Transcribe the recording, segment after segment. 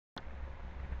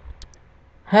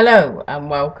Hello and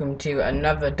welcome to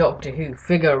another Doctor Who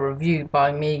figure reviewed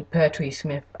by me, Pertwee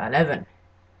Smith 11.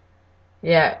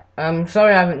 Yeah, I'm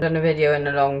sorry I haven't done a video in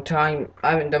a long time.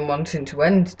 I haven't done one since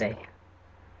Wednesday.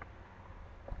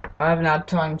 I haven't had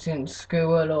time since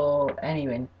school or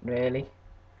anything really.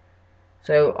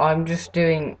 So I'm just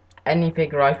doing any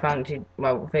figure I fancy,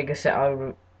 well, figure set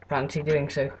I fancy doing.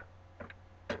 So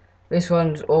this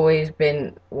one's always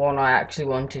been one I actually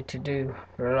wanted to do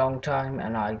for a long time,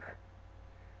 and I've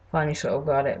finally sort of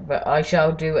got it. But I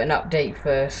shall do an update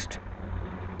first.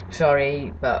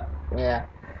 Sorry, but yeah,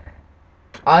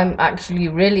 I'm actually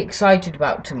really excited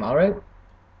about tomorrow,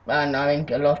 and I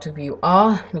think a lot of you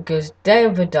are, because Day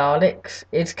of the Daleks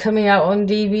is coming out on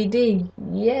DVD.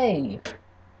 Yay!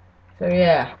 So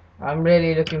yeah, I'm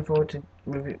really looking forward to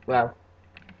review. Well,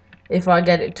 if I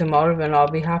get it tomorrow, then I'll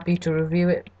be happy to review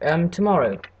it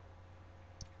tomorrow.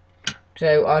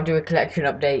 So I'll do a collection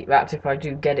update. That's if I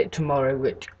do get it tomorrow,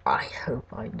 which I hope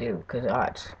I do, because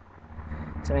that's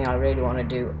something I really want to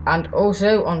do. And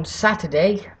also on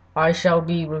Saturday I shall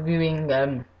be reviewing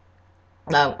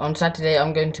now on Saturday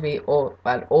I'm going to be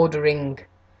ordering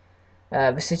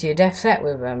the City of Death set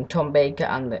with Tom Baker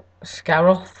and the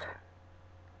Scaroth,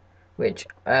 which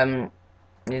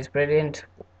is brilliant.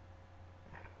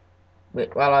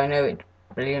 Well, I know it's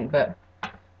brilliant, but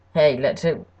hey, let's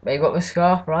hope they got the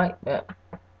scarf right, but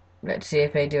let's see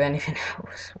if they do anything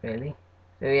else really.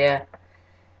 So yeah,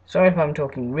 sorry if I'm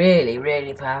talking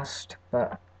really fast,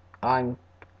 but I'm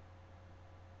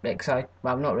excited.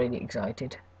 Well, I'm not really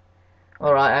excited.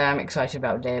 Alright, I am excited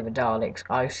about Day of the Daleks.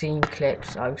 I've seen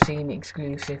clips, I've seen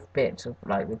exclusive bits of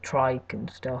like the trike and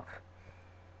stuff.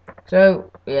 So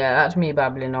yeah, that's me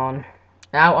babbling on.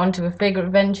 Now onto the figure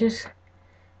adventures.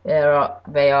 They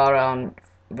are on,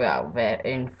 well, they're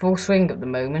in full swing at the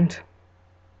moment.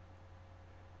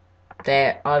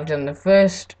 I've done the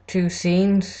first two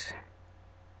scenes,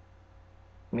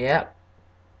 yeah,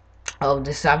 of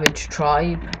the Savage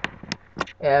Tribe.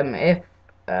 If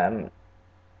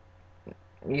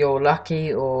you're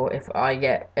lucky, or if I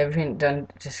get everything done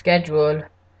to schedule,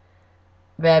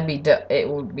 it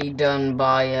will be done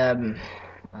by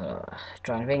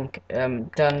trying to think,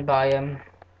 done by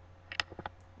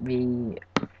the,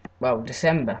 well,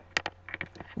 December.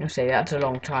 You'll say that's a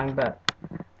long time, but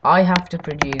I have to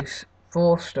produce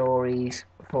 4 stories,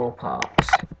 4 parts,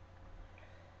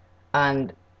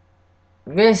 and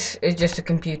this is just a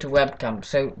computer webcam,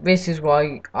 so this is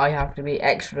why I have to be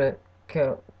extra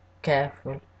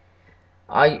careful.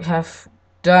 I have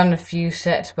done a few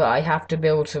sets, but I have to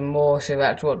build some more, so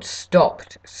that's what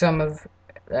stopped some of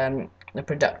the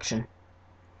production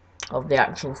of the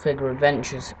actual figure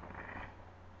adventures.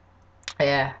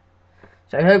 Yeah,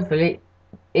 so hopefully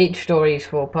each story is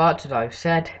 4 parts, as I've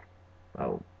said.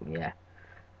 Well, yeah,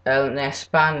 their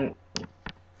span,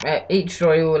 each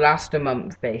story will last a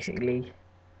month basically.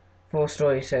 4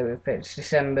 stories, so if it's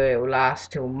December, it will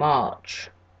last till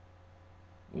March.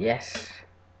 Yes.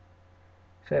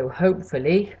 So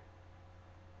hopefully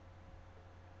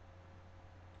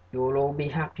you'll all be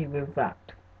happy with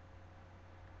that.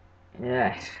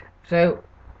 Yes. So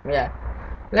yeah,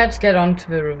 let's get on to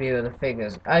the review of the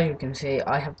figures. As you can see,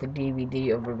 I have the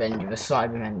DVD of Revenge of the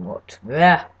Cybermen. What's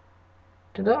there?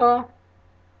 Ta-da!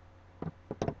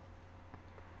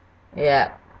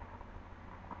 Yeah.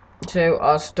 So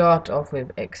I'll start off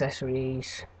with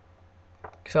accessories.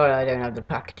 Sorry I don't have the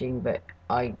packaging, but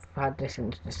I've had this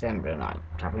since December and I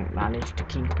haven't managed to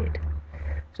keep it.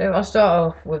 So I'll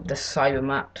start off with the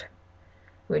Cybermat,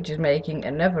 which is making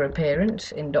another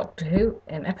appearance in Doctor Who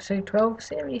in episode 12,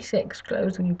 series 6,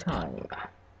 closing time.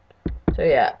 So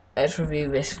yeah, let's review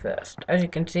this first. As you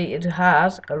can see, it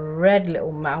has a red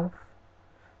little mouth,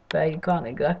 but you can't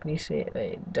exactly see it, but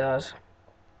it does.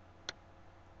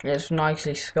 It's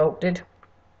nicely sculpted,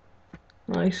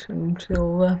 nice and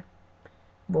silver,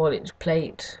 all its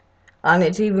plates, and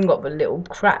it's even got the little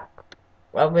crack,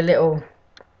 well, the little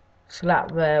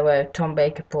slap there where Tom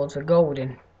Baker pours the gold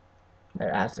in.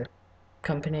 That has the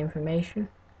company information.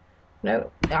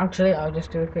 No, actually, I'll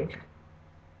just do a quick.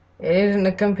 It isn't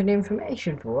the company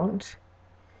information for once.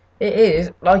 It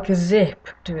is like a zip,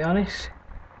 to be honest.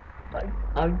 Like,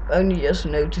 I've only just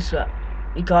noticed that.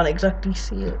 You can't exactly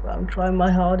see it, but I'm trying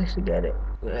my hardest to get it.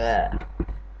 Yeah.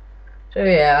 So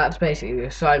yeah, that's basically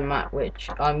the side mat, which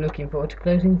I'm looking forward to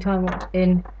closing time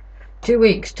in 2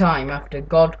 weeks' time after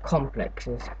God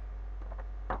Complexes.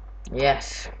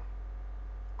 Yes.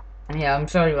 Yeah, I'm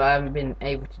sorry but I haven't been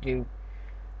able to do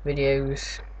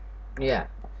videos. Yeah.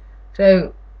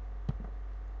 So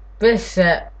this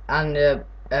set and the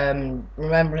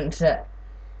remembrance set,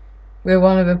 we're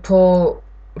one of the poor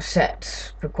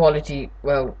sets for quality,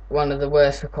 well, one of the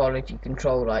worst for quality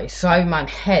control, like Cyberman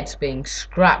heads being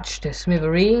scratched to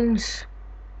smithereens.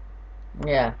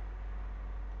 Yeah.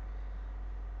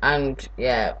 And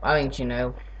yeah, I think, you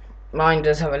know, mine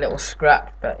does have a little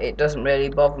scratch, but it doesn't really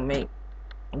bother me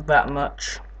that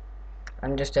much.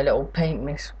 And just a little paint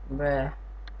miss there.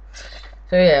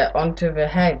 So yeah, onto the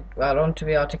head, well, onto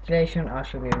the articulation. I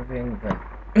should be reviewing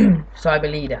the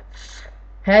Cyber Leader.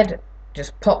 Head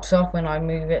just pops off when I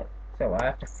move it, so I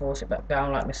have to force it back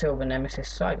down like my Silver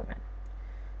Nemesis Cyberman.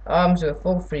 Arms do a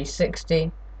full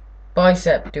 360.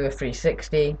 Bicep do a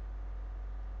 360.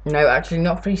 No, actually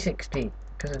not 360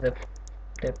 because of the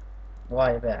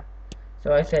wire there.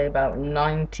 So I say about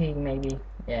 90, maybe.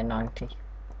 Yeah, 90.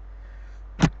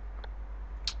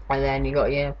 And then you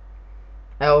got your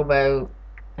elbow,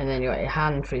 and then you got your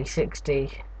hand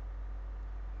 360.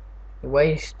 Your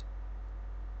waist.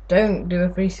 Don't do a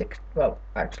 360. Well,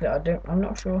 actually, I'm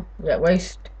not sure. Yeah,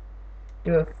 waist.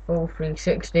 Do a full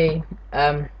 360.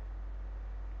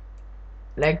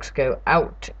 Legs go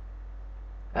out,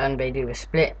 and they do the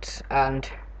splits, and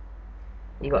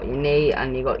you got your knee,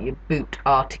 and you got your boot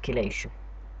articulation.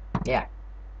 Yeah,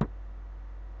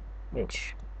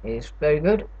 which is very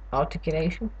good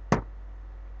articulation.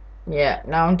 Yeah,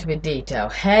 now onto the detail.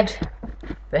 Head.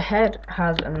 The head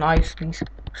has a nicely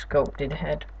sculpted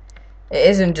head. It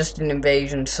isn't just an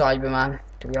invasion Cyberman,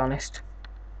 to be honest.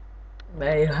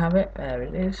 There you have it. There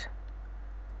it is.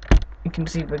 You can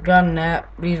see the gun there.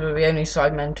 These were the only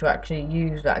Cybermen to actually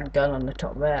use that gun on the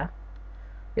top there.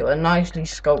 It were nicely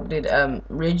sculpted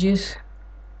ridges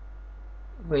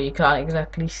where you can't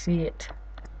exactly see it.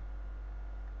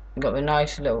 You've got the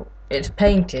nice little. It's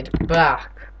painted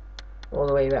black all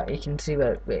the way back. You can see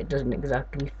where it doesn't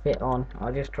exactly fit on.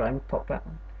 I'll just try and pop that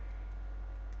one.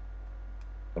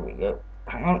 There we go.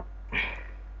 Hang on. There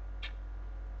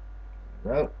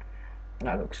we go.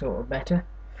 That looks sort of better.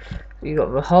 So you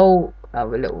got the hole, the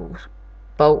little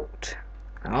bolt.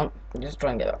 Hang on. I'm just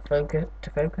trying to get that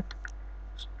focus.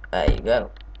 There you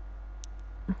go.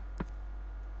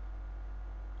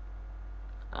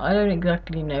 I don't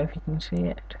exactly know if you can see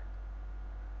it.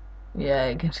 Yeah,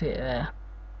 you can see it there.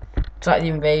 It's like the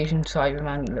invasion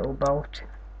Cyberman little bolt.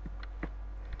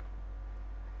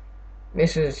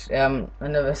 This is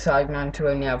another Cyberman to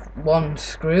only have one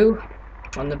screw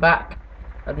on the back,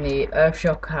 and the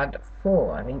Earthshock had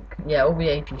 4, I think. Yeah, all the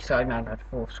AP Cyberman had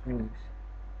 4 screws.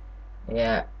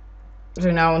 Yeah. So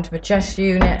now onto the chest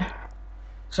unit.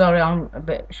 Sorry, I'm a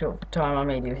bit short for time. I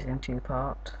may do this in 2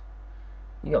 parts.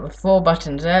 You got the 4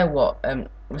 buttons there. What the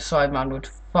Cyberman would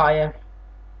fire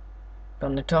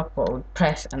on the top, what would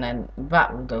press, and then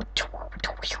that will go.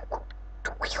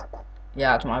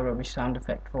 Yeah, that's my rubbish sound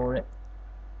effect for it.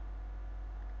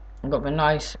 I've got the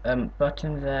nice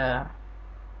buttons there,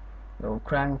 little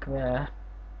crank there,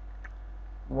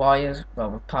 wires,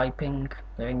 well, the piping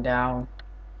going down,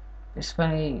 this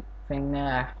funny thing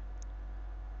there,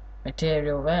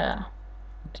 material there,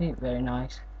 very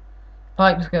nice.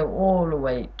 Pipes go all the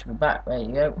way to the back, there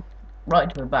you go,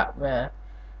 right to the back there,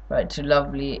 right to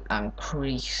lovely and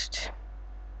creased.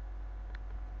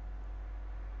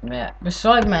 Yeah, the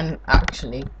Cybermen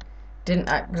actually didn't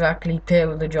exactly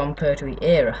peel the John Pertwee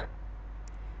era.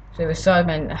 So the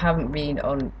Cybermen haven't been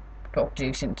on Doctor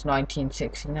Who since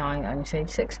 1969, and you say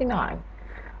 69?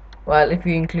 Well, if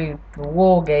you include the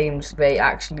War Games, they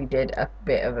actually did a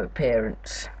bit of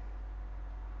appearance.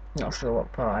 Not sure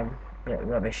what part, I'm a bit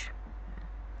rubbish.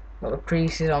 Got the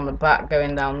creases on the back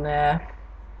going down there.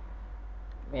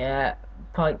 Yeah,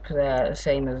 pipe there, the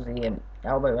same as the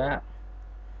elbow there.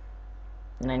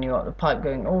 And then you got the pipe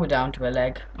going all down to the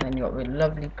leg, and then you got the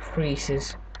lovely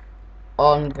creases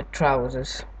on the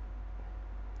trousers.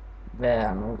 There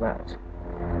and all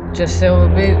that. Just silver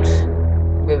boots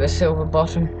with a silver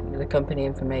bottom with the company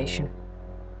information.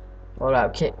 All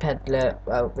out kit peddler,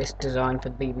 well, this design for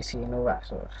the BBC and all that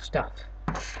sort of stuff.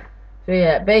 So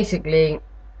yeah, basically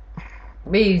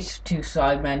these 2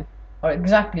 Cybermen are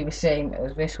exactly the same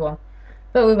as this one,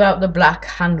 but without the black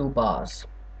handlebars.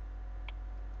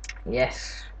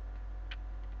 Yes.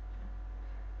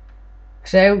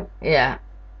 So yeah,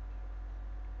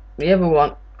 the other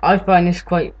one, I find this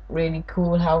quite really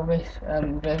cool how this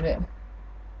does it.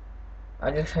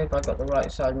 I just hope I got the right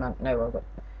Cyberman. No, I got,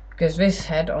 because this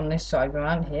head on this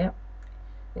Cyberman here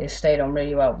is stayed on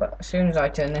really well, but as soon as I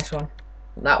turn this one,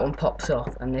 that one pops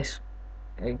off, and this,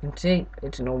 you can see,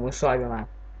 it's a normal Cyberman.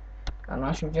 And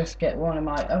I should just get one of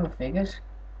my other figures,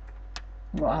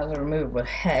 what has a removable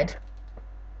head,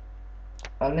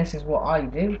 and this is what I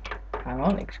do. Hang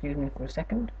on, excuse me for a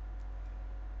second.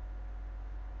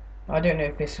 I don't know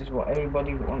if this is what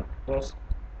everybody does.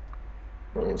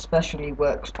 but it especially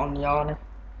works on Yana.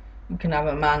 You can have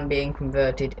a man being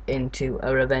converted into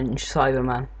a revenge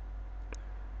cyberman,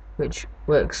 which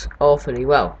works awfully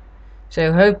well.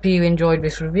 So hope you enjoyed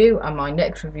this review, and my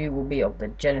next review will be of the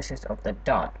Genesis of the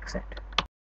Dark set.